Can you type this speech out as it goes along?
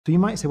So you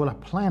might say, well, a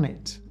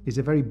planet is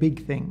a very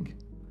big thing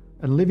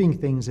and living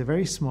things are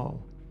very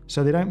small,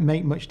 so they don't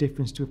make much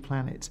difference to a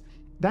planet.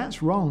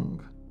 That's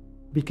wrong,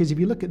 because if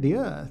you look at the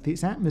Earth,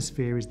 its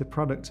atmosphere is the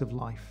product of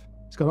life.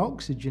 It's got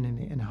oxygen in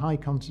it and high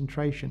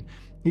concentration.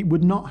 It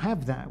would not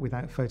have that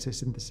without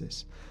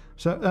photosynthesis.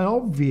 So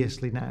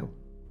obviously now,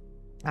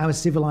 our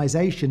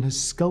civilization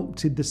has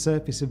sculpted the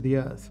surface of the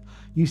Earth.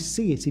 You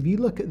see it. If you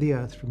look at the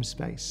Earth from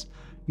space,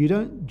 you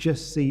don't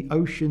just see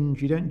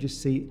oceans, you don't just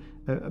see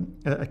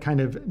a kind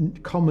of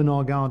common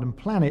or garden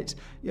planet.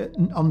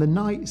 On the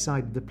night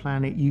side of the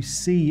planet, you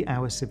see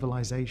our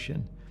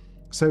civilization.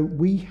 So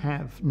we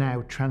have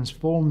now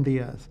transformed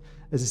the Earth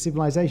as a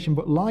civilization,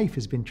 but life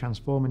has been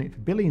transforming it for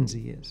billions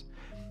of years.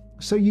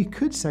 So you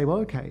could say, well,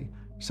 okay,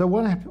 so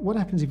what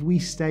happens if we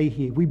stay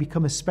here? We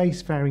become a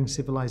spacefaring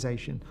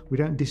civilization. We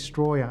don't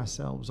destroy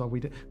ourselves, or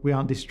we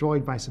aren't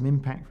destroyed by some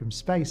impact from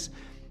space.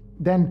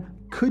 Then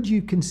could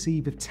you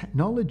conceive of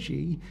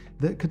technology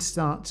that could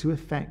start to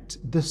affect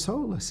the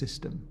solar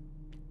system?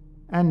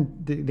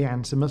 And the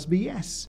answer must be yes.